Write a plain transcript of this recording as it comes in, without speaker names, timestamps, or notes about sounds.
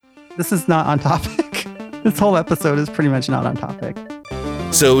This is not on topic. This whole episode is pretty much not on topic.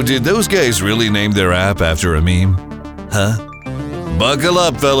 So did those guys really name their app after a meme? Huh? Buckle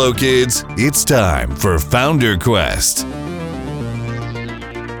up, fellow kids. It's time for Founder Quest.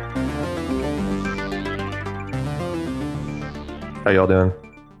 How y'all doing?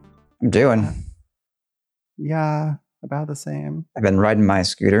 I'm doing. Yeah, about the same. I've been riding my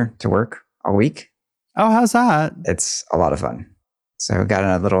scooter to work all week. Oh, how's that? It's a lot of fun. So got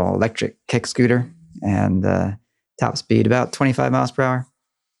a little electric kick scooter and top speed about 25 miles per hour.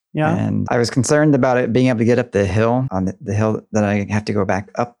 Yeah. And I was concerned about it being able to get up the hill on the hill that I have to go back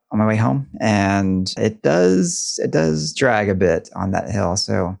up on my way home. And it does drag a bit on that hill.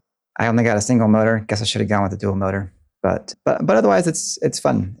 So I only got a single motor. Guess I should have gone with a dual motor. But otherwise it's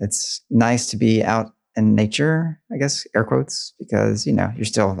fun. It's nice to be out in nature, I guess, air quotes, because, you're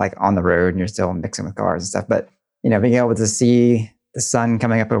still like on the road and you're still mixing with cars and stuff. But, being able to see the sun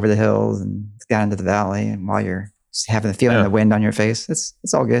coming up over the hills and down into the valley, and while you're just having the feeling of the wind on your face,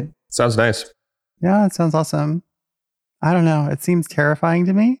 it's all good. Sounds nice. Yeah, it sounds awesome. I don't know. It seems terrifying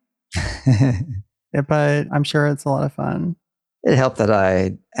to me, but I'm sure it's a lot of fun. It helped that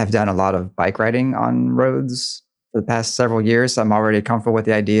I have done a lot of bike riding on roads for the past several years. So I'm already comfortable with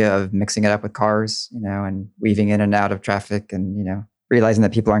the idea of mixing it up with cars, and weaving in and out of traffic and, realizing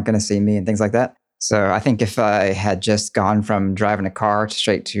that people aren't going to see me and things like that. So I think if I had just gone from driving a car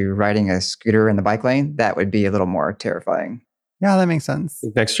straight to riding a scooter in the bike lane, that would be a little more terrifying. Yeah, that makes sense.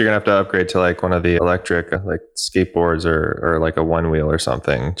 Next, you're going to have to upgrade to like one of the electric, like skateboards or like a one wheel or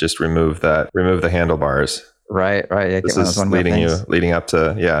something. Just remove the handlebars. Right. Yeah, This is leading up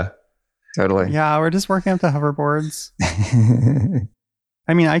to, yeah. Totally. Yeah, we're just working up to hoverboards.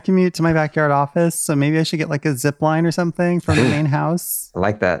 I mean, I commute to my backyard office, so maybe I should get like a zip line or something from the main house. I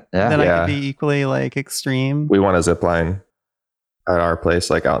like that. Yeah. Then I could be equally like extreme. We want a zip line at our place,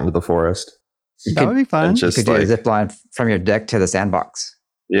 like out into the forest. That would be fun. You could do a zip line from your deck to the sandbox.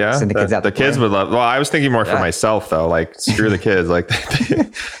 Yeah, Send the kids out the kids would love. Well, I was thinking more for myself though. Like, screw the kids. Like,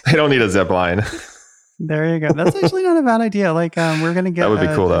 they don't need a zip line. There you go. That's actually not a bad idea. Like, we're gonna get that would be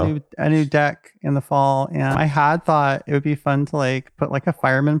cool though. A new deck in the fall, and I had thought it would be fun to like put like a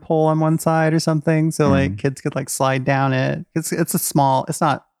fireman pole on one side or something, so like kids could like slide down it. It's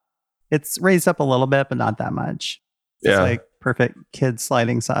raised up a little bit, but not that much. It's like perfect kid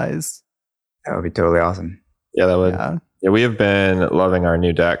sliding size. That would be totally awesome. Yeah, that would. Yeah, we have been loving our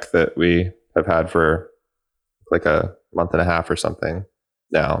new deck that we have had for like a month and a half or something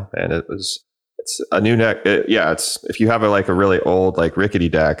now, and it's a new deck. It's if you have a really old like rickety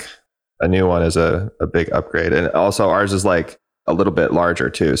deck, a new one is a big upgrade, and also ours is like a little bit larger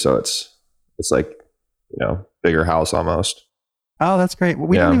too, so it's like bigger house almost. Oh, that's great.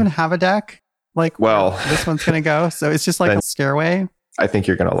 We don't even have a deck. Like, this one's gonna go, so it's just like a stairway. I think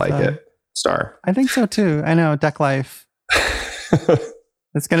you're gonna like it, Star. I think so too. I know, deck life.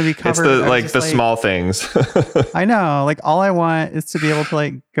 It's going to be covered. It's the small things. I know. Like, all I want is to be able to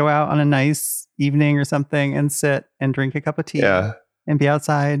like go out on a nice evening or something and sit and drink a cup of tea and be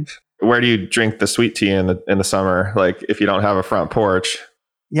outside. Where do you drink the sweet tea in the summer? Like, if you don't have a front porch.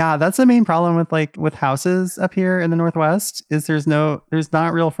 Yeah, that's the main problem with houses up here in the Northwest is there's not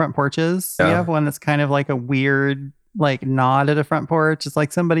real front porches. Yeah. We have one that's kind of like a weird like nod at a front porch. It's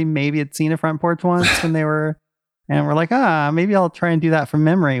like somebody maybe had seen a front porch once when they were. And we're like, maybe I'll try and do that from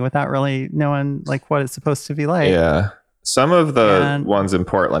memory without really knowing like what it's supposed to be like. Yeah. Some of the ones in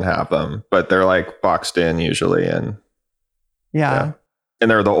Portland have them, but they're like boxed in usually. And yeah.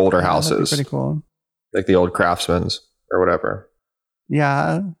 And they're the older houses. Pretty cool. Like the old Craftsman's or whatever.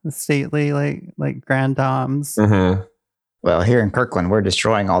 Yeah. The stately, like grand doms. Mm-hmm. Well, here in Kirkland, we're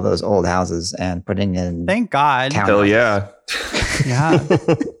destroying all those old houses and putting in. Thank God. Hell yeah. Yeah.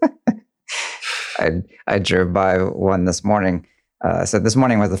 I drove by one this morning. So this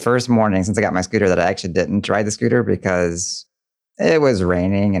morning was the first morning since I got my scooter that I actually didn't ride the scooter because it was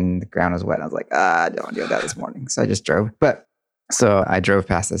raining and the ground was wet. I was like, I don't want to do that this morning. So I just drove. So I drove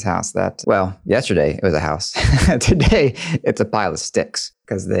past this house yesterday it was a house. Today it's a pile of sticks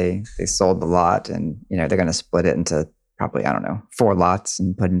because they sold the lot and, they're going to split it into probably, 4 lots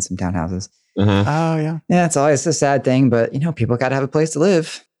and put in some townhouses. Mm-hmm. Oh, yeah. Yeah, it's always a sad thing, but, people got to have a place to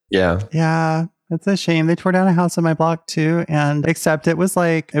live. Yeah. Yeah. It's a shame. They tore down a house on my block too. And except it was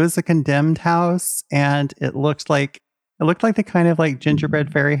a condemned house and it looked like the kind of like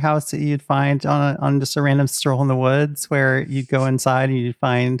gingerbread fairy house that you'd find on just a random stroll in the woods where you'd go inside and you'd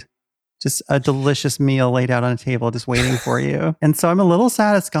find just a delicious meal laid out on a table just waiting for you. And so I'm a little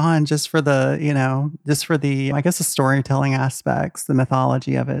sad it's gone just for the, I guess the storytelling aspects, the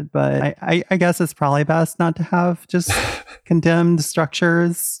mythology of it. But I guess it's probably best not to have just condemned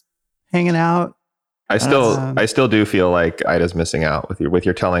structures hanging out. I still do feel like Ida's missing out with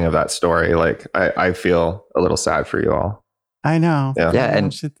your telling of that story. Like I feel a little sad for you all. I know. Yeah,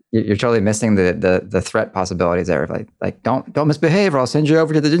 and you're totally missing the threat possibilities there. Like don't misbehave, or I'll send you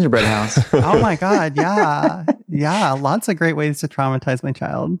over to the gingerbread house. Oh my God, yeah, yeah. Lots of great ways to traumatize my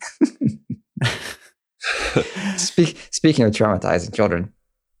child. Speaking of traumatizing children,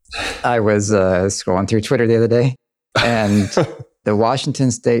 I was scrolling through Twitter the other day, and the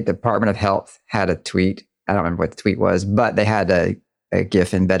Washington State Department of Health had a tweet. I don't remember what the tweet was, but they had a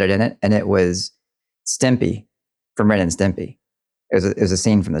GIF embedded in it, and it was Stimpy from Ren and Stimpy. It was a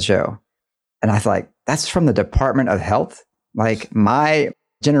scene from the show. And I thought, that's from the Department of Health? Like, my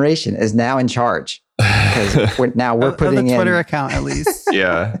generation is now in charge. Because we're putting in... the Twitter account, at least.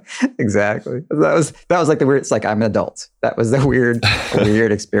 Yeah. Exactly. That was like the weird... It's like, I'm an adult. That was the weird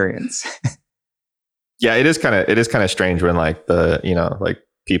experience. Yeah, it is kind of strange when like like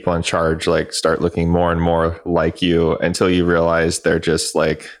people in charge like start looking more and more like you until you realize they're just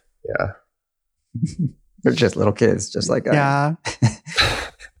like, yeah. They're just little kids, just like us. Yeah.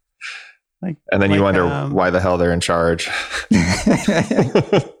 And then you wonder why the hell they're in charge.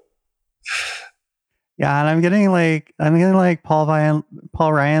 Yeah, and I'm getting like Paul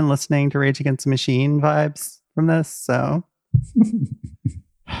Ryan listening to Rage Against the Machine vibes from this. So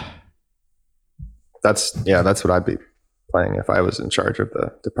that's what I'd be playing if I was in charge of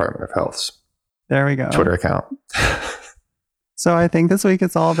the Department of Health's there we go Twitter account. So I think this week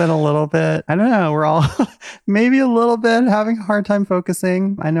it's all been a little bit, I don't know, we're all maybe a little bit having a hard time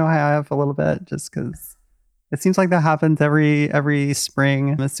focusing. I know I have a little bit just because it seems like that happens every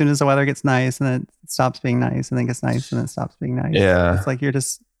spring. As soon as the weather gets nice and then it stops being nice and then gets nice and then it stops being nice. Yeah. It's like you're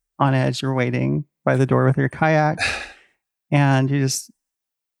just on edge. You're waiting by the door with your kayak and you just,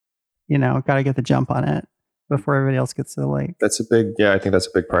 got to get the jump on it before everybody else gets to the lake. I think that's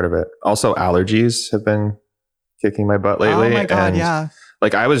a big part of it. Also, allergies have been kicking my butt lately. Oh my God, and, yeah.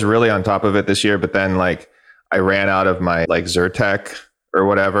 Like I was really on top of it this year, but then like I ran out of my like Zyrtec or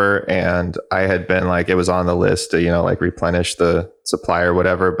whatever. And I had been like, it was on the list to, like replenish the supply or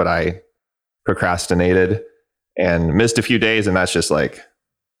whatever, but I procrastinated and missed a few days. And that's just like,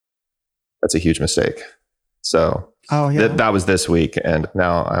 that's a huge mistake. So that was this week. And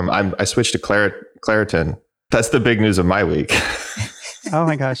now I switched to Claritin. That's the big news of my week. Oh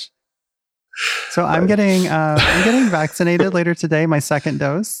my gosh. So I'm getting vaccinated later today, my second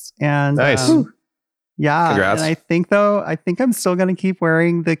dose. And nice. Yeah. Congrats. And I think I'm still going to keep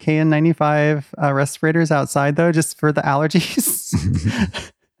wearing the KN95 respirators outside though, just for the allergies.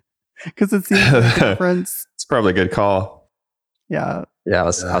 Because it seems like a difference. It's probably a good call. Yeah. Yeah. I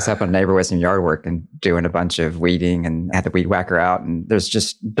was helping a neighbor with some yard work and doing a bunch of weeding and had the weed whacker out and there's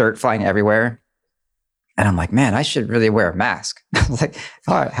just dirt flying everywhere. And I'm like, man, I should really wear a mask. I was like,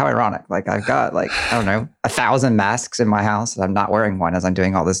 how ironic. Like I've got 1,000 masks in my house and I'm not wearing one as I'm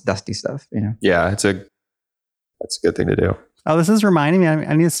doing all this dusty stuff, Yeah, that's a good thing to do. Oh, this is reminding me,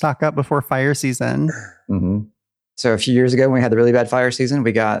 I need to stock up before fire season. Mm-hmm. So a few years ago when we had the really bad fire season,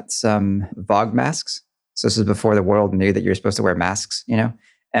 we got some VOG masks. So this is before the world knew that you're supposed to wear masks,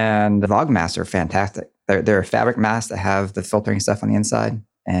 and the VOG masks are fantastic. They're fabric masks that have the filtering stuff on the inside.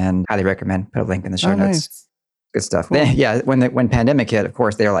 And highly recommend. Put a link in the show notes. Nice. Good stuff. Cool. Yeah, when pandemic hit, of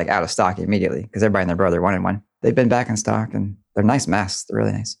course, they were like out of stock immediately because everybody and their brother wanted one. They've been back in stock and they're nice masks. They're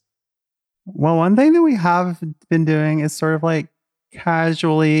really nice. Well, one thing that we have been doing is sort of like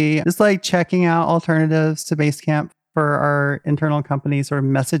casually just like checking out alternatives to Basecamp for our internal company sort of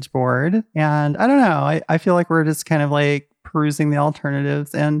message board. And I don't know, I feel like we're just kind of like perusing the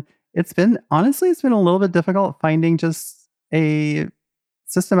alternatives. And it's been a little bit difficult finding just a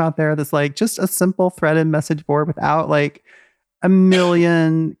system out there that's like just a simple threaded message board without like a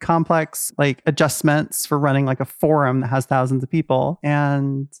million complex like adjustments for running like a forum that has thousands of people.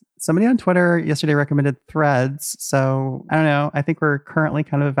 And somebody on Twitter yesterday recommended Threads. So I don't know. I think we're currently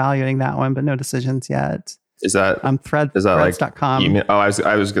kind of evaluating that one, but no decisions yet. Is that threads.com? Like, I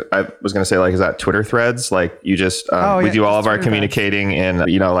was going to say like, is that Twitter Threads? Like you just, we do all of our communicating in,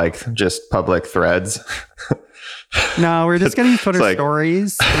 like just public threads. No, we're just going to use Twitter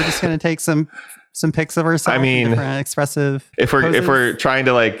stories. We're just going to take some pics of ourselves. I mean, different expressive. If we're trying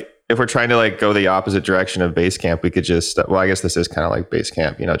to go the opposite direction of Basecamp, we could just, I guess this is kind of like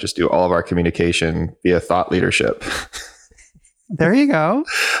Basecamp, just do all of our communication via thought leadership. There you go.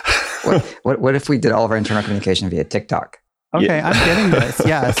 What if we did all of our internal communication via TikTok? Okay, yeah. I'm getting this.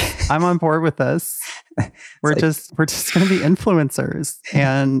 Yes, I'm on board with this. We're just going to be influencers,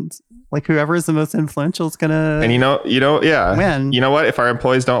 and like whoever is the most influential is gonna. And yeah, win. You know what? If our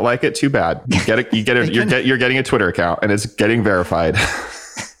employees don't like it, too bad. You're getting a Twitter account, and it's getting verified.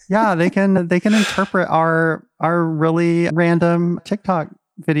 Yeah, they can interpret our really random TikTok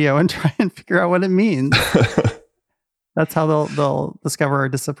video and try and figure out what it means. That's how they'll discover our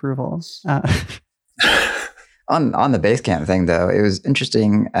disapproval. On the Basecamp thing, though, it was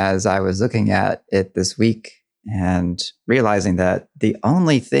interesting as I was looking at it this week and realizing that the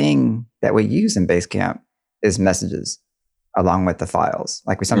only thing that we use in Basecamp is messages along with the files.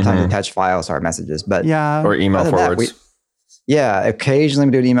 Like we sometimes attach files to our messages, but or email forwards. Occasionally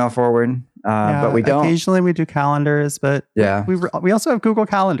we do an email forward, but we don't. Occasionally we do calendars, but we also have Google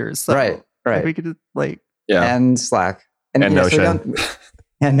Calendars. So right. We could and Slack and Notion.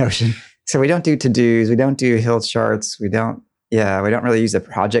 And Notion. So we don't do to-dos. We don't do hill charts. We don't really use the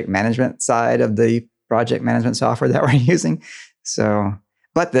project management side of the project management software that we're using. So,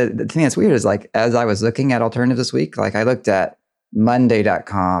 but the thing that's weird is like, as I was looking at alternatives this week, like I looked at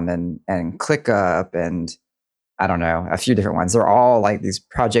Monday.com and ClickUp and I don't know, a few different ones. They're all like these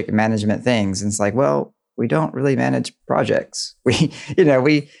project management things. And it's like, well, we don't really manage projects. We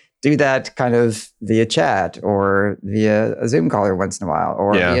do that kind of via chat or via a Zoom caller once in a while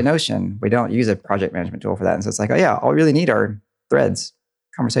or via Notion. We don't use a project management tool for that. And so it's like, oh yeah, all we really need are threads,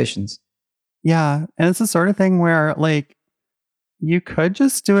 conversations. Yeah. And it's the sort of thing where like you could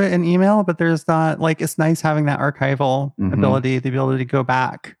just do it in email, but there's not like, it's nice having that archival ability, the ability to go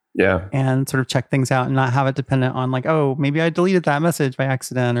back and sort of check things out and not have it dependent on like, oh, maybe I deleted that message by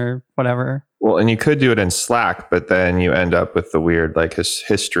accident or whatever. Well, and you could do it in Slack, but then you end up with the weird like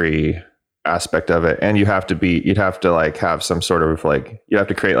history aspect of it. And you'd have to like have some sort of like, you have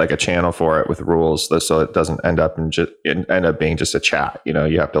to create like a channel for it with rules so it doesn't end up being just a chat.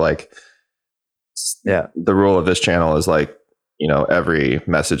 You have to like, the rule of this channel is like, every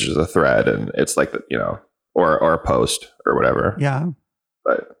message is a thread and it's like, or a post or whatever. Yeah.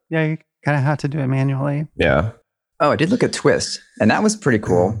 But you kind of have to do it manually. Yeah. Oh, I did look at Twist and that was pretty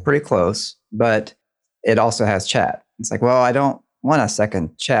cool, pretty close, but it also has chat. It's like, well, I don't want a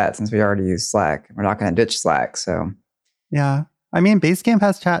second chat since we already use Slack. We're not going to ditch Slack. So yeah, I mean, Basecamp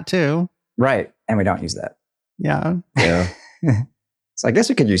has chat too. Right. And we don't use that. Yeah. Yeah. So I guess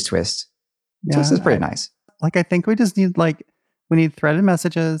we could use Twist. Twist is pretty nice. Like, I think we just need we need threaded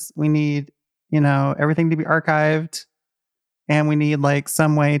messages. We need, everything to be archived. And we need like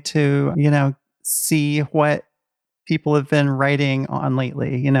some way to, see what people have been writing on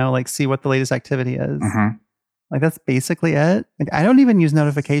lately, like see what the latest activity is. Like that's basically it. Like I don't even use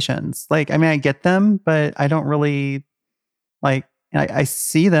notifications. Like, I mean, I get them, but I don't really like, I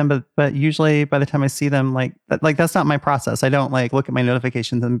see them, but usually by the time I see them, like that's not my process. I don't like look at my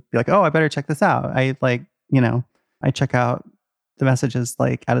notifications and be like, oh, I better check this out. I like, I check out the messages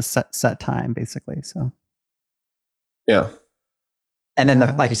like at a set time basically. So. Yeah. And then,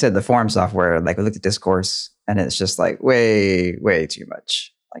 like you said, the forum software, like we looked at Discourse and it's just like way, way too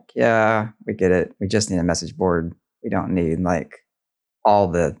much. Like, yeah, we get it. We just need a message board. We don't need like all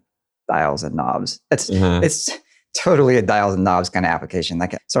the dials and knobs. It's totally a dials and knobs kind of application.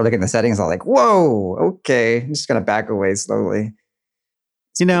 Like, start looking at the settings, I'm like, whoa, okay. I'm just going to back away slowly.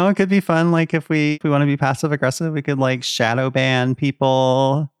 It could be fun. Like if we want to be passive aggressive, we could like shadow ban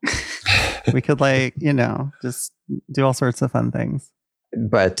people. We could like, just do all sorts of fun things.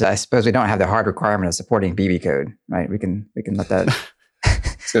 But I suppose we don't have the hard requirement of supporting BB code, right? We can let that. I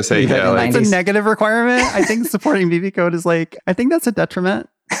was gonna say, it's a negative requirement. I think supporting BB code is like, I think that's a detriment.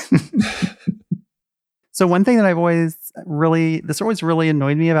 So one thing that always really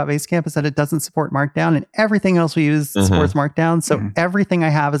annoyed me about Basecamp is that it doesn't support Markdown, and everything else we use supports Markdown. So everything I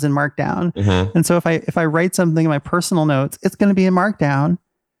have is in Markdown. And so if I write something in my personal notes, it's going to be in Markdown.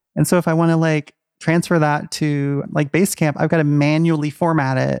 And so if I want to like transfer that to like Basecamp, I've got to manually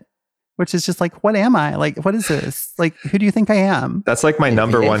format it, which is just like, what am I? Like, what is this? Like, who do you think I am? That's like my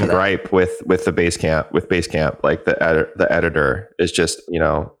number one gripe with the Basecamp. Like the editor is just,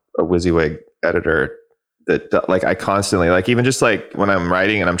 a WYSIWYG editor that like I constantly like, even just like when I'm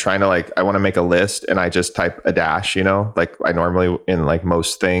writing and I'm trying to like, I want to make a list and I just type a dash, like I normally in like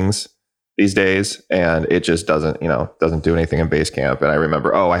most things these days, and it just doesn't do anything in Basecamp. And I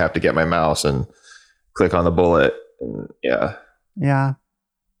remember, I have to get my mouse and click on the bullet. And yeah,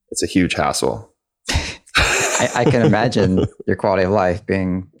 it's a huge hassle. I can imagine your quality of life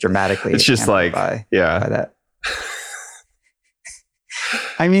being dramatically. It's just like, by that.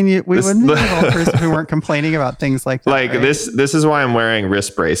 I mean, we wouldn't be developers if we weren't complaining about things like that. Like right? This is why I'm wearing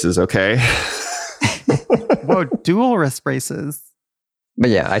wrist braces. Okay. Whoa, dual wrist braces.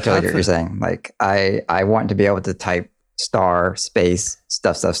 But yeah, I totally get what you're saying. Like I want to be able to type star space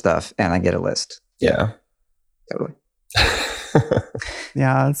stuff, and I get a list. Yeah. Totally.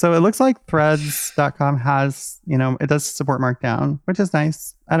 Yeah. So it looks like threads.com has, it does support Markdown, which is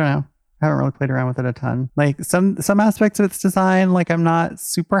nice. I don't know. I haven't really played around with it a ton. Like some aspects of its design, like I'm not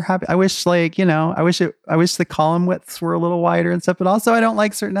super happy. I wish I wish the column widths were a little wider and stuff, but also I don't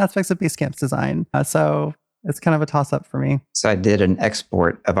like certain aspects of Basecamp's design. So it's kind of a toss up for me. So I did an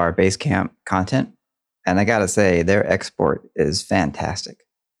export of our Basecamp content, and I got to say their export is fantastic.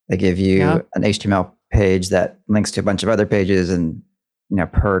 They give you an HTML page that links to a bunch of other pages and,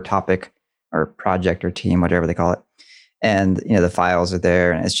 per topic or project or team, whatever they call it. And, the files are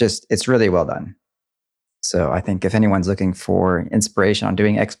there, and it's really well done. So I think if anyone's looking for inspiration on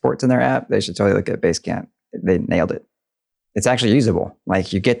doing exports in their app, they should totally look at Basecamp. They nailed it. It's actually usable.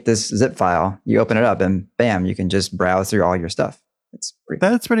 Like you get this zip file, you open it up, and bam, you can just browse through all your stuff.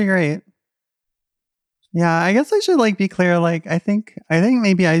 That's pretty great. Yeah, I guess I should be clear. I think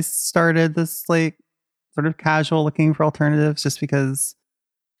maybe I started this sort of casual looking for alternatives just because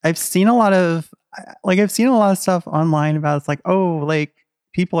I've seen a lot of stuff online about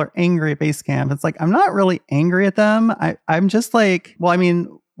people are angry at Basecamp. It's I'm not really angry at them. I'm just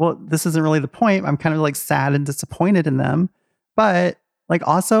this isn't really the point. I'm kind of sad and disappointed in them. But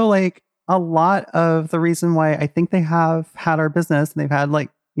also a lot of the reason why I think they have had our business and they've had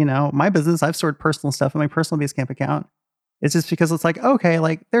my business, I've stored personal stuff in my personal Basecamp account. It's just because it's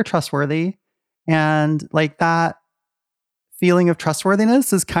okay, they're trustworthy. And that feeling of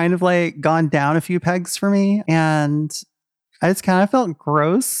trustworthiness has kind of gone down a few pegs for me. And I just kind of felt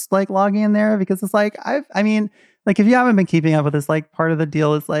gross logging in there because it's if you haven't been keeping up with this, part of the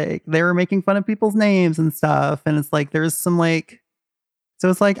deal is they were making fun of people's names and stuff. And it's there's some so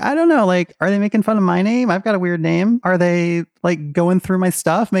it's I don't know, are they making fun of my name? I've got a weird name. Are they going through my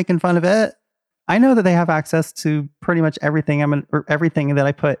stuff, making fun of it? I know that they have access to pretty much everything everything that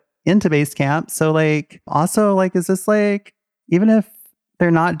I put into Basecamp. So also is this even if they're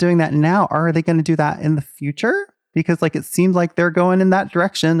not doing that now, are they going to do that in the future? Because it seems like they're going in that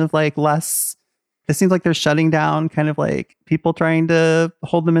direction of less. It seems like they're shutting down kind of people trying to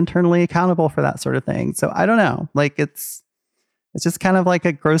hold them internally accountable for that sort of thing. So I don't know. It's just kind of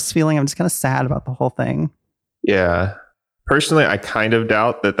a gross feeling. I'm just kind of sad about the whole thing. Yeah. Personally, I kind of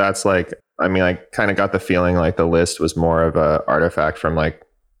doubt that that's I kind of got the feeling the list was more of a artifact from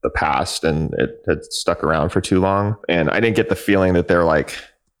the past and it had stuck around for too long. And I didn't get the feeling that they're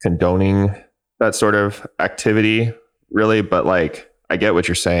condoning that sort of activity really, but I get what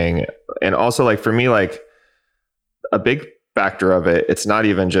you're saying. And also for me, a big factor of it, it's not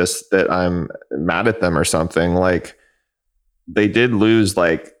even just that I'm mad at them or something. They did lose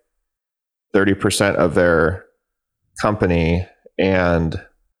 30% of their company, and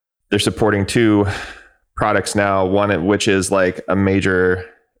they're supporting two products now, one which is a major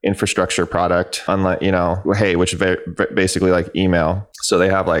infrastructure product, unlike which is basically email. So they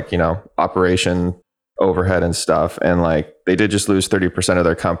have operation overhead and stuff, and they did just lose 30% of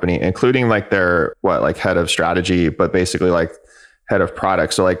their company, including their head of strategy, but basically head of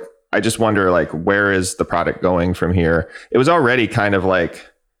product. So I just wonder where is the product going from here? It was already kind of I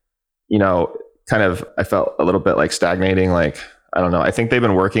felt a little bit stagnating. I don't know. I think they've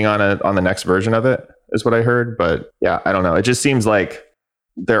been working on the next version of it is what I heard, but yeah, I don't know. It just seems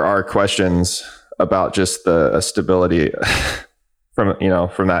there are questions about just the stability from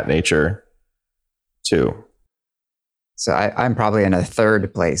that nature too. So I'm probably in a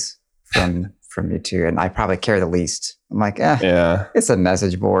third place from you two, and I probably care the least. I'm yeah, it's a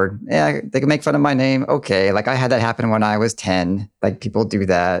message board. Yeah, they can make fun of my name. Okay, I had that happen when I was 10. People do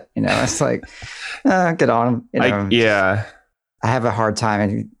that. It's get on. Yeah. I have a hard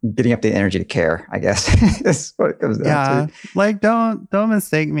time getting up the energy to care, I guess. That's what it comes down to. Don't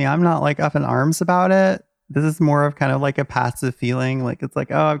mistake me. I'm not up in arms about it. This is more of kind of a passive feeling. It's oh,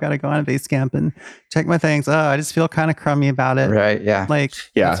 I've got to go on Basecamp and check my things. Oh, I just feel kind of crummy about it. Right. Yeah.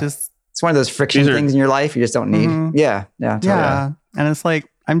 It's one of those friction things in your life you just don't need. Mm-hmm. Yeah. Totally. Yeah. And it's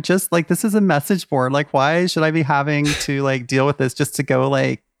I'm just this is a message board. Why should I be having to deal with this just to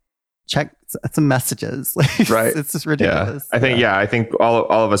go check some messages? Right. It's just ridiculous. Yeah. I think all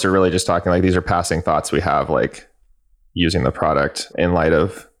of us are really just talking these are passing thoughts we have using the product in light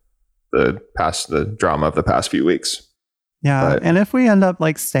of the drama of the past few weeks. Yeah. And if we end up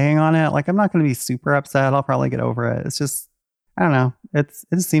staying on it, I'm not going to be super upset. I'll probably get over it. It's just, I don't know. It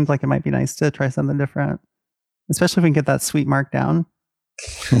just seems like it might be nice to try something different, especially if we can get that sweet Markdown.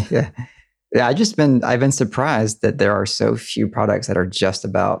 Yeah. I've been surprised that there are so few products that are just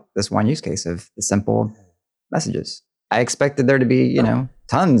about this one use case of the simple messages. I expected there to be,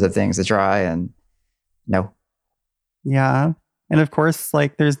 tons of things to try, and no. Yeah. And of course,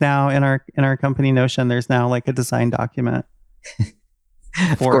 there's now in our company Notion, there's now a design document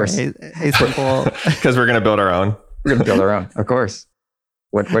For course. a simple. Because we're going to build our own. We're going to build our own, of course.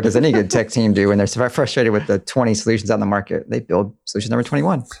 What does any good tech team do when they're so frustrated with the 20 solutions out in the market? They build solution number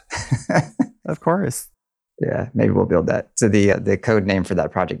 21. Of course. Yeah, maybe we'll build that. So the code name for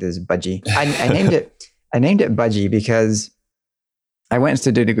that project is Budgie. I named it Budgie because I went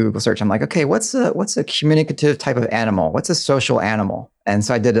to do the Google search. I'm like, okay, what's a communicative type of animal? What's a social animal? And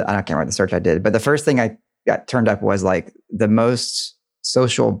so I can't remember the search I did, but the first thing I got turned up was like the most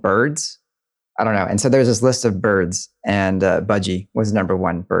social birds. I don't know. And so there's this list of birds, and Budgie was number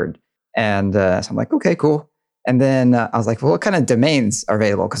one bird. And so I'm like, okay, cool. And then I was like, well, what kind of domains are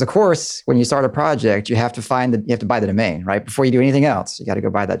available? Because of course, when you start a project, you have to buy the domain, right? Before you do anything else, you got to go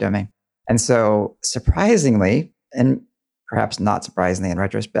buy that domain. And so surprisingly, and perhaps not surprisingly in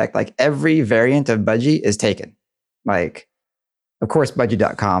retrospect, like every variant of Budgie is taken. Like, of course,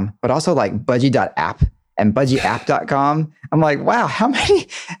 Budgie.com, but also like Budgie.app and BudgieApp.com. I'm like, wow, how many?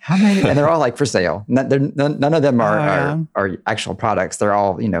 And they're all like for sale. None of them are actual products. They're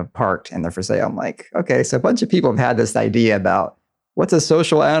all, parked and they're for sale. I'm like, okay, so a bunch of people have had this idea about what's a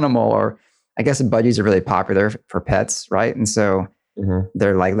social animal, or I guess Budgies are really popular for pets, right? And so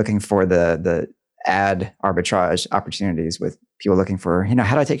they're like looking for the ad arbitrage opportunities with people looking for,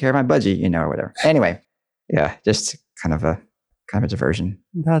 how do I take care of my Budgie, or whatever. Anyway, yeah, just kind of a diversion.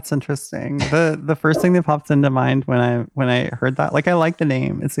 That's interesting. The first thing that pops into mind when I heard that, like, I like the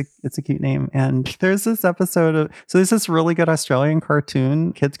name. It's a cute name. And there's this episode there's this really good Australian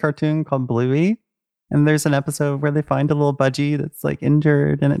kids cartoon called Bluey. And there's an episode where they find a little budgie that's like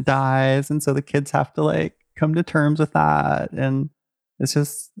injured and it dies. And so the kids have to like come to terms with that. And it's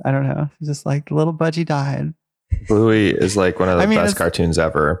just, I don't know. It's just like the little budgie died. Bluey is like one of the best cartoons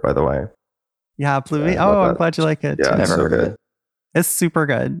ever, by the way. Yeah, Bluey. I'm glad you like it. Yeah, Never heard of it. It's super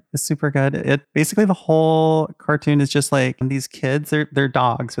good. It basically, the whole cartoon is just like these kids, they're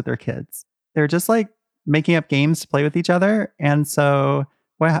dogs with their kids. They're just like making up games to play with each other. And so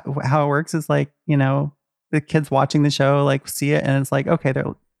how it works is like, the kids watching the show like see it and it's like, okay,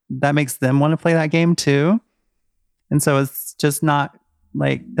 that makes them want to play that game too. And so it's just not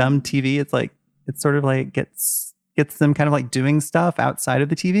like dumb TV. It's like, it's sort of like gets them kind of like doing stuff outside of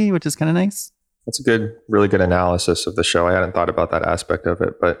the TV, which is kind of nice. That's a really good analysis of the show. I hadn't thought about that aspect of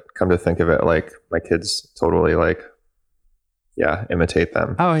it, but come to think of it, like my kids totally imitate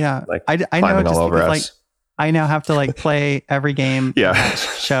them. Oh yeah. Like I know, just all over because, us. like, I now have to like play every game in that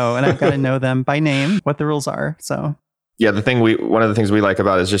show, and I've got to know them by name, what the rules are. So yeah, one of the things we like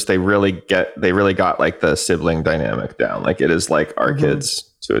about it is just they really got like the sibling dynamic down. Like it is like our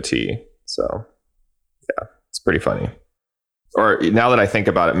kids to a T. So yeah, it's pretty funny. Or now that I think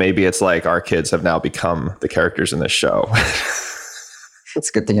about it, maybe it's like our kids have now become the characters in this show. It's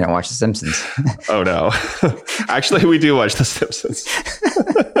a good thing you don't watch The Simpsons. Oh no. Actually, we do watch The Simpsons.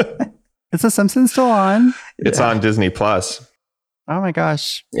 Is The Simpsons still on? It's on Disney Plus. Oh my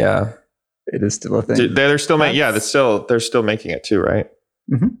gosh. Yeah. It is still a thing. They're still they're still making it too, right?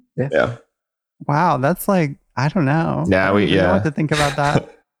 Mm-hmm. Yeah. Wow, that's like, I don't know. Now I don't know what to think about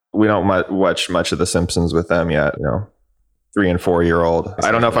that. We don't watch much of The Simpsons with them yet, 3 and 4 year old.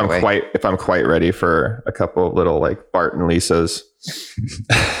 I don't know if I'm quite ready for a couple of little like Bart and Lisa's.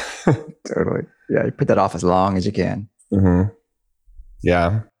 Totally. Yeah, you put that off as long as you can. Mm-hmm.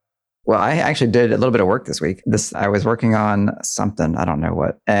 Yeah. Well, I actually did a little bit of work this week. I was working on something, I don't know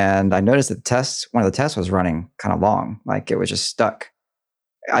what, and I noticed that one of the tests was running kind of long, like it was just stuck.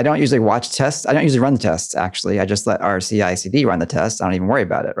 I don't usually watch tests. I don't usually run the tests, actually. I just let our CI/CD run the tests. I don't even worry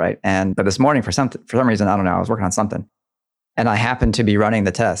about it, right? But this morning, for some reason, I don't know, I was working on something. And I happened to be running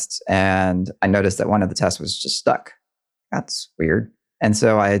the tests, and I noticed that one of the tests was just stuck. That's weird. And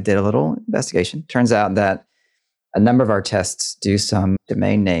so I did a little investigation. Turns out that a number of our tests do some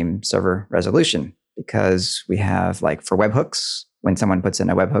domain name server resolution, because we have, like, for webhooks, when someone puts in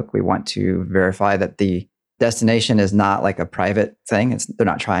a webhook, we want to verify that the destination is not like a private thing. They're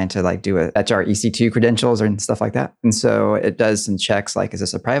not trying to like that's our EC2 credentials and stuff like that. And so it does some checks like, is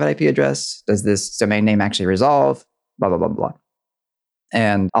this a private IP address? Does this domain name actually resolve? Blah, blah, blah, blah.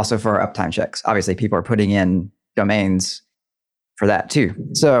 And also for our uptime checks. Obviously, people are putting in domains for that too.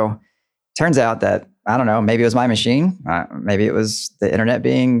 So turns out that, I don't know, maybe it was my machine. Maybe it was the internet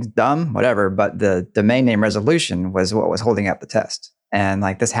being dumb, whatever. But the domain name resolution was what was holding up the test. And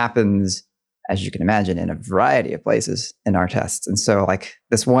like this happens, as you can imagine, in a variety of places in our tests. And so like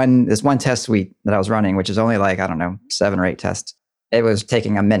this one test suite that I was running, which is only like, I don't know, 7 or 8 tests, it was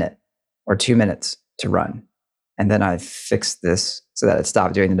taking a minute or 2 minutes to run. And then I fixed this so that it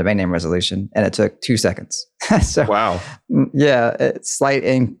stopped doing the domain name resolution, and it took 2 seconds. So wow. Yeah, it's slight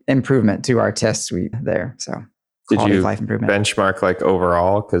improvement to our test suite there. So quality you of life improvement. benchmark like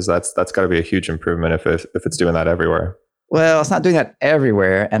overall? Because that's got to be a huge improvement if it's doing that everywhere. Well, it's not doing that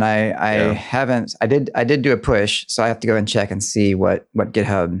everywhere, and I haven't. I did do a push, so I have to go and check and see what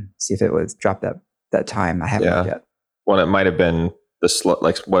GitHub, see if it was dropped that time. I haven't looked yet. Well, it might have been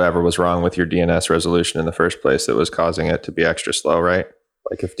like whatever was wrong with your DNS resolution in the first place that was causing it to be extra slow, right?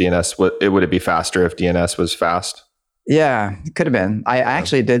 Like if DNS would it be faster if DNS was fast? Yeah, it could have been. I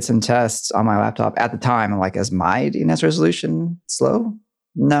actually did some tests on my laptop at the time. I'm like, is my DNS resolution slow?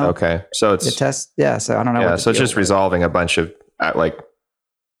 No. Okay, so it's the test. Yeah, so I don't know. Yeah, so it's just resolving a bunch of like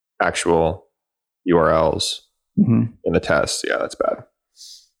actual URLs in the test. Yeah, that's bad.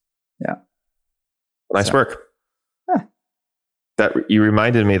 Yeah. Nice work. That you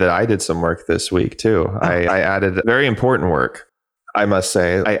reminded me that I did some work this week too. I added very important work, I must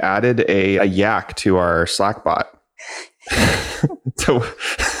say. I added a yak to our Slack bot. to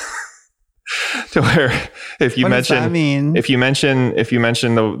where if you mention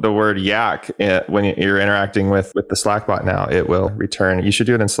the word yak when you're interacting with the Slack bot now, it will return. You should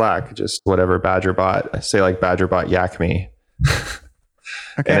do it in Slack. Just whatever Badger bot, say like Badger bot yak me.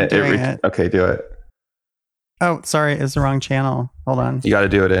 Okay, okay, do it. Oh, sorry, it's the wrong channel. Hold on. You got to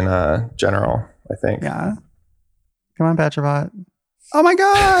do it in general, I think. Yeah. Come on, BadgerBot. Oh my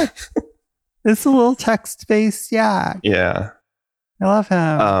God! It's a little text-based yak. Yeah. I love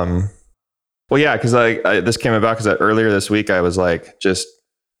him. Well, yeah, because this came about because earlier this week I was like just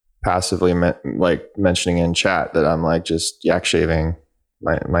passively mentioning in chat that I'm like just yak shaving.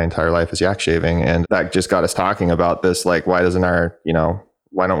 My entire life is yak shaving, and that just got us talking about this. Like, why doesn't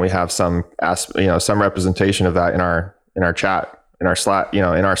why don't we have some representation of that in our chat, in our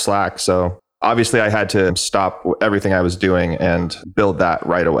Slack? So obviously I had to stop everything I was doing and build that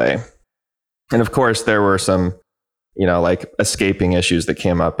right away. And of course there were some, like escaping issues that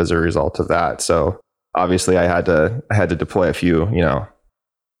came up as a result of that. So obviously I had to deploy a few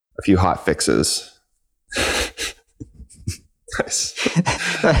hot fixes. Nice.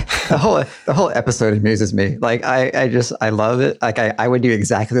 the whole episode amuses me. Like I love it. Like I would do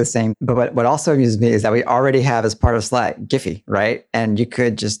exactly the same. But what also amuses me is that we already have as part of Slack Giphy, right? And you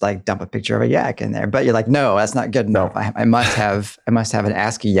could just like dump a picture of a yak in there. But you're like, no, that's not good enough. No. I must have an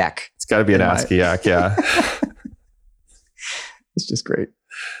ASCII yak. It's got to be an ASCII yak. Yeah. It's just great.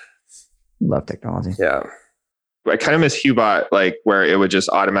 Love technology. Yeah. I kind of miss Hubot, like where it would just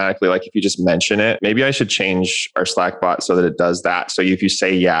automatically, like if you just mention it, maybe I should change our Slack bot so that it does that. So if you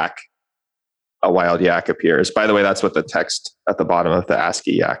say yak, a wild yak appears. By the way, that's what the text at the bottom of the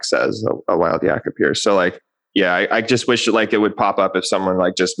ASCII yak says, a wild yak appears. So like, yeah, I just wish like it would pop up if someone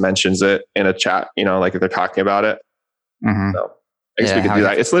like just mentions it in a chat, like if they're talking about it. Mm-hmm. So I guess we could do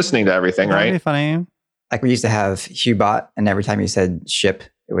that. It's listening to everything, right? That'd be funny. Like we used to have Hubot, and every time you said ship,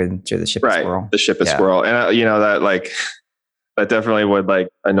 it would show the ship a squirrel. The ship a squirrel. And that like, that definitely would like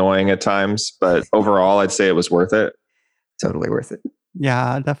annoying at times, but overall I'd say it was worth it. Totally worth it.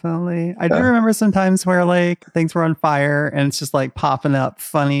 Yeah, definitely. I do remember some times where like things were on fire and it's just like popping up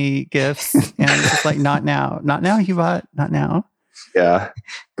funny GIFs and it's just like, not now, Hubot, not now. Yeah.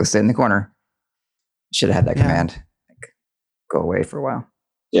 Go sit in the corner. Should have had that command. Like, go away for a while.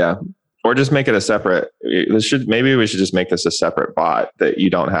 Yeah. Or just make it a separate, maybe we should just make this a separate bot that you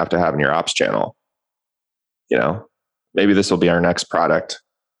don't have to have in your ops channel. Maybe this will be our next product.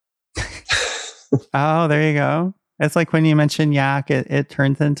 Oh, there you go. It's like when you mention yak, it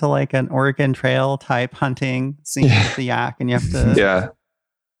turns into like an Oregon Trail type hunting scene with the yak, and you have to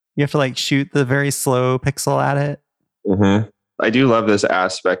you have to like shoot the very slow pixel at it. Mm-hmm. I do love this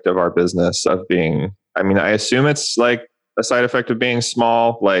aspect of our business of being, I assume it's like a side effect of being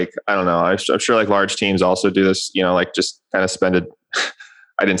small. Like, I don't know. I'm sure like large teams also do this, like just kind of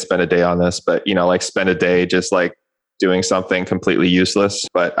I didn't spend a day on this, but like spend a day just like doing something completely useless.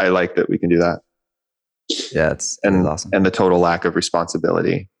 But I like that we can do that. Yeah, it's awesome. And the total lack of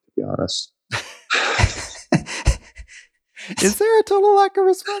responsibility, to be honest. Is there a total lack of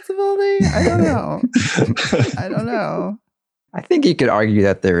responsibility? I don't know. I think you could argue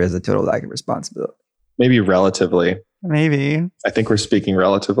that there is a total lack of responsibility. Maybe relatively. Maybe. I think we're speaking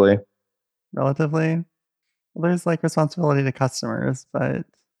relatively. Relatively? Well, there's like responsibility to customers, but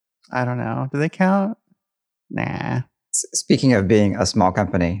I don't know. Do they count? Nah. Speaking of being a small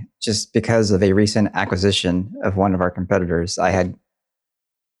company, just because of a recent acquisition of one of our competitors, I had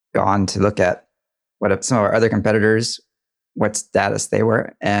gone to look at what some of our other competitors, what status they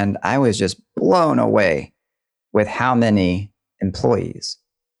were, and I was just blown away with how many employees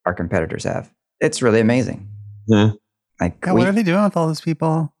our competitors have. It's really amazing. Yeah. Like, what are they doing with all those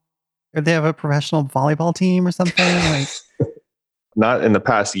people? Or they have a professional volleyball team or something? Like, not in the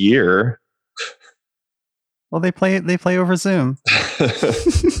past year. Well, they play over Zoom.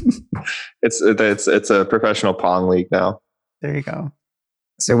 It's a professional Pong league now. There you go.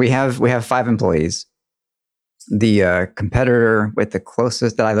 So we have 5 employees. The competitor with the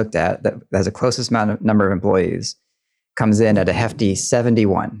closest that I looked at, that has the closest number of employees, comes in at a hefty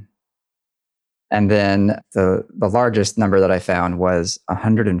 71. And then the largest number that I found was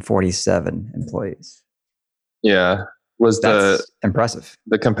 147 employees. Yeah. That's impressive.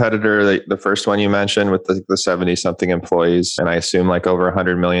 The competitor, the first one you mentioned with the 70-something employees, and I assume like over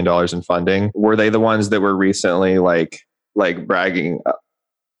 $100 million in funding, were they the ones that were recently like bragging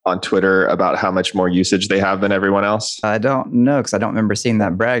on Twitter about how much more usage they have than everyone else? I don't know, because I don't remember seeing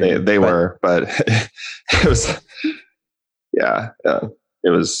that bragging. They were, but it was,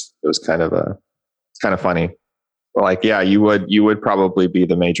 it was kind of funny. Like, yeah, you would probably be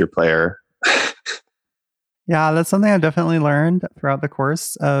the major player. Yeah, that's something I've definitely learned throughout the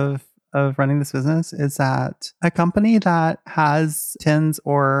course of running this business, is that a company that has tens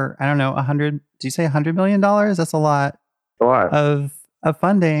or, I don't know, 100, do you say $100 million? That's a lot. A lot. Of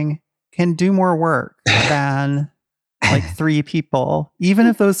funding can do more work than like 3 people, even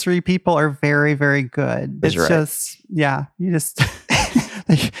if those 3 people are very, very good. That's It's right. just, yeah, you just,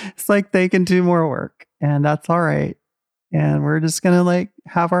 it's like they can do more work, and that's all right. And we're just going to like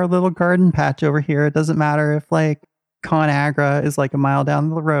have our little garden patch over here. It doesn't matter if like ConAgra is like a mile down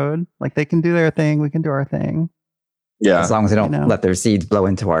the road. Like, they can do their thing. We can do our thing. Yeah. As long as they don't You know. let their seeds blow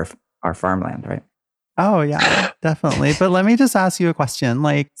into our farmland, right? Oh yeah, definitely. But let me just ask you a question.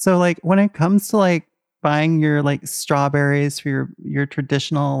 Like, so like when it comes to like buying your like strawberries for your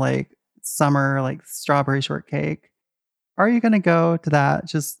traditional like summer like strawberry shortcake, are you going to go to that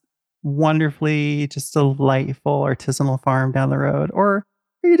just wonderfully, just delightful artisanal farm down the road, or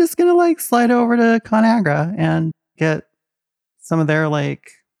are you just going to like slide over to ConAgra and get some of their like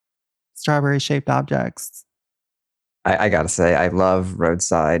strawberry shaped objects? I gotta say, I love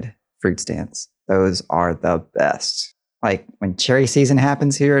roadside fruit stands. Those are the best. Like when cherry season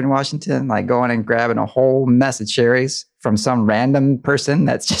happens here in Washington, like going and grabbing a whole mess of cherries from some random person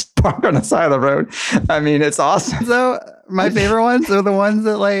that's just parked on the side of the road. I mean, it's awesome. So my favorite ones are the ones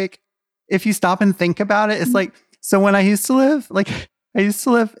that like, if you stop and think about it, it's like, so when I used to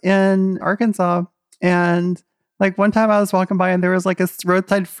live in Arkansas, and like one time I was walking by and there was like a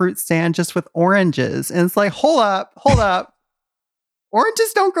roadside fruit stand just with oranges. And it's like, hold up.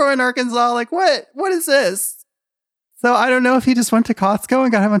 Oranges don't grow in Arkansas. Like, what is this? So I don't know if he just went to Costco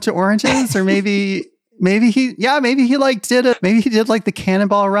and got a bunch of oranges, or maybe he did like the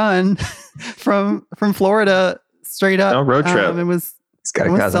Cannonball Run from Florida straight up. No, road trip. It was He's got a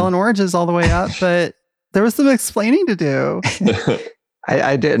cousin. selling oranges all the way up, but there was some explaining to do.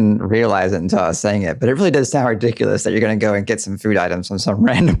 I didn't realize it until I was saying it, but it really does sound ridiculous that you're going to go and get some food items from some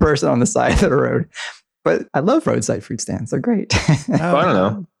random person on the side of the road. But I love roadside fruit stands. They're great. Well, I don't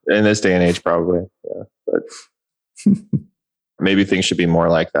know. In this day and age, probably. Yeah. But maybe things should be more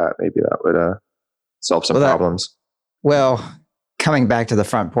like that. Maybe that would solve some problems. Well, coming back to the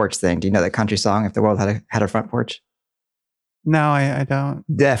front porch thing, do you know that country song, If the World Had a Front Porch? No, I don't.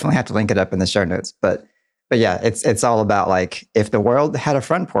 Definitely have to link it up in the show notes. But yeah, it's all about like, if the world had a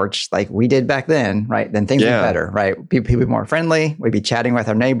front porch like we did back then, right? Then things would be better, right? People would be more friendly. We'd be chatting with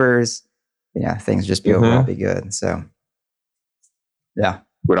our neighbors. Yeah, things just be overall be good. So, yeah.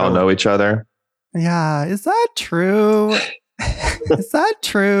 We'd all know each other. Yeah, is that true? Is that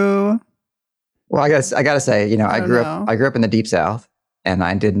true? Well, I gotta say, you know, I grew know. up in the Deep South, and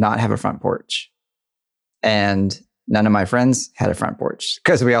I did not have a front porch, and none of my friends had a front porch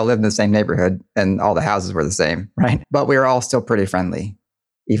because we all lived in the same neighborhood and all the houses were the same, right? But we were all still pretty friendly,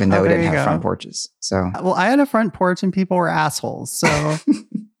 even though we there didn't you have go. front porches. So, Well, I had a front porch and people were assholes. So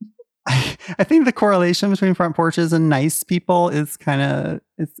I think the correlation between front porches and nice people is kind of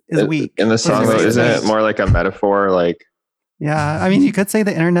is weak. In the song, though, isn't it more like a metaphor? Like, Yeah, I mean, you could say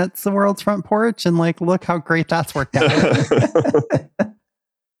the internet's the world's front porch, and like, look how great that's worked out.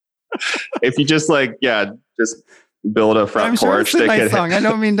 if you just just build a front I'm sure porch it's a that nice could, song. I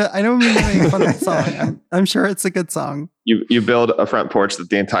don't mean to make fun of the song. I'm sure it's a good song. you build a front porch that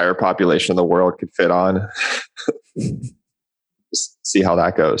the entire population of the world could fit on. Just see how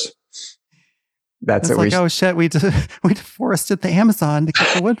that goes. that's It's what like, oh shit, we deforested the Amazon to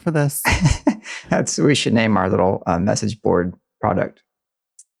get the wood for this. that's what we should name our little message board product,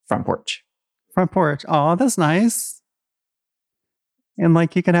 front porch. Front porch. Oh, that's nice. And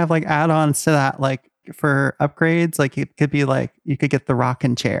like, you can have like add-ons to that, like for upgrades. Like, it could be like, you could get the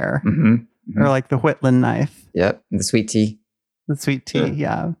rocking chair or like the Whitland knife, Yep, and the sweet tea the sweet tea.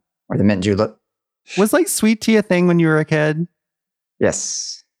 Yeah. or the mint julep. Was like sweet tea a thing when you were a kid?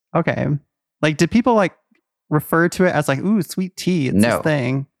 Yes. Okay. Like, did people like refer to it as like, ooh, sweet tea. It's No. this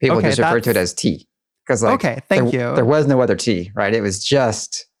thing. People Okay, just refer to it that's- as tea. Because like, Okay, thank you. There was no other tea, right? It was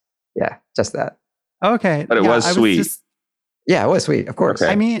just that. Okay. But it was I sweet. Yeah, it was sweet, of course.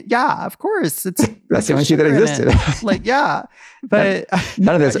 Okay. I mean, yeah, of course. It's That's the only tea that sugar in existed. it. Like, yeah. But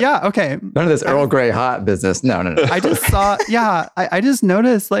None of this, yeah, okay. none of this Earl Grey hot business. No. I just saw, I just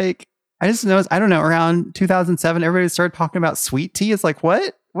noticed, like, I don't know, around 2007, everybody started talking about sweet tea. It's like,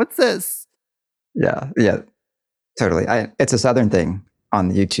 what? What's this? Yeah, totally. It's a Southern thing on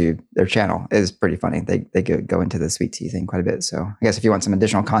the YouTube. Their channel is pretty funny. They go into the sweet tea thing quite a bit. So I guess if you want some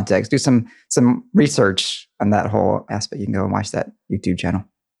additional context, do some research on that whole aspect. You can go and watch that YouTube channel.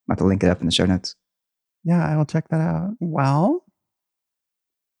 I'll have to link it up in the show notes. Yeah, I will check that out. Well,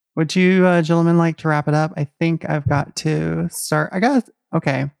 would you gentlemen like to wrap it up? I think I've got to start.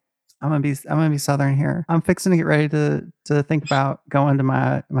 Okay. I'm gonna be Southern here. I'm fixing to get ready to think about going to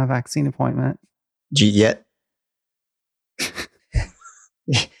my vaccine appointment. Yet.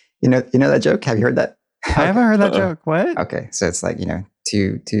 You know that joke? Have you heard that? I haven't heard that joke. What? Okay, so it's like,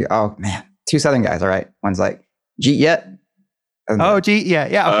 two Southern guys. All right, one's like, "Jeet yet?" And Oh, gee, yeah.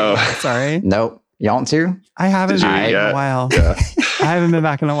 Okay, Oh. yeah, sorry. nope. You want to? I haven't Did you been back eat in a yet? while. Yeah. I haven't been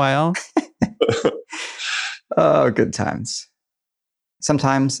back in a while. Oh, good times.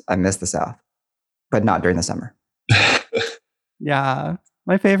 Sometimes I miss the South, but not during the summer. Yeah.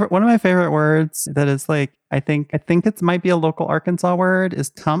 One of my favorite words that is like, I think it might be a local Arkansas word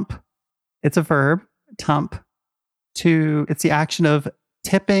is tump. It's a verb, tump. It's the action of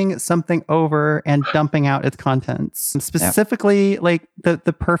tipping something over and dumping out its contents. Specifically, like the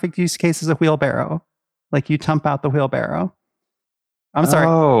perfect use case is a wheelbarrow. Like you tump out the wheelbarrow. I'm sorry,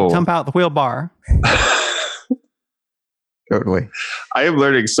 tump out the wheel bar. Totally. I am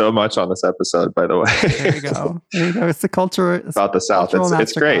learning so much on this episode, by the way. There you go. It's the culture. About the South.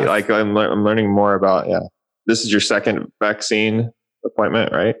 It's great. Like I'm learning more about, This is your second vaccine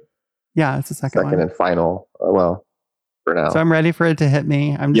appointment, right? Yeah, it's the second one. And final. For now. So I'm ready for it to hit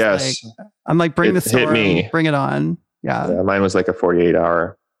me. I'm just bring the storm, hit me. Bring it on. Yeah. Mine was like a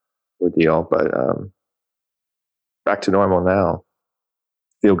 48-hour ordeal, but back to normal now.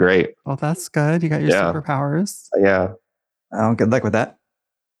 Feel great. Well, that's good. You got your superpowers. Yeah. Oh, good luck with that.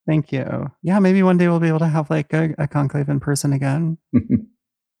 Thank you. Yeah, maybe one day we'll be able to have like a conclave in person again.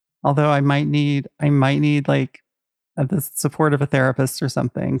 Although I might need like the support of a therapist or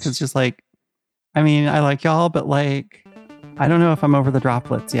something. Because just like, I mean, I like y'all, but like, I don't know if I'm over the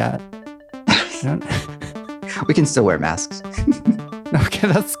droplets yet. We can still wear masks. Okay,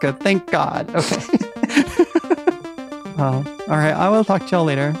 that's good. Thank God. Okay. Well, all right. I will talk to y'all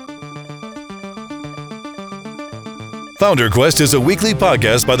later. Founder Quest is a weekly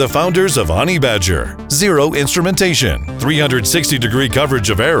podcast by the founders of Honey Badger. Zero instrumentation, 360-degree coverage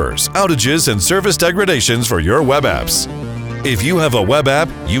of errors, outages, and service degradations for your web apps. If you have a web app,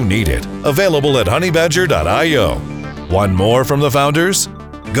 you need it. Available at honeybadger.io. Want more from the founders?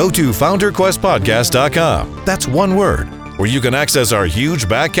 Go to founderquestpodcast.com. That's one word, where you can access our huge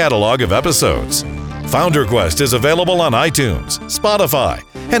back catalog of episodes. Founder Quest is available on iTunes, Spotify,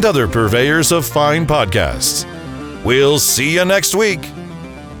 and other purveyors of fine podcasts. We'll see you next week.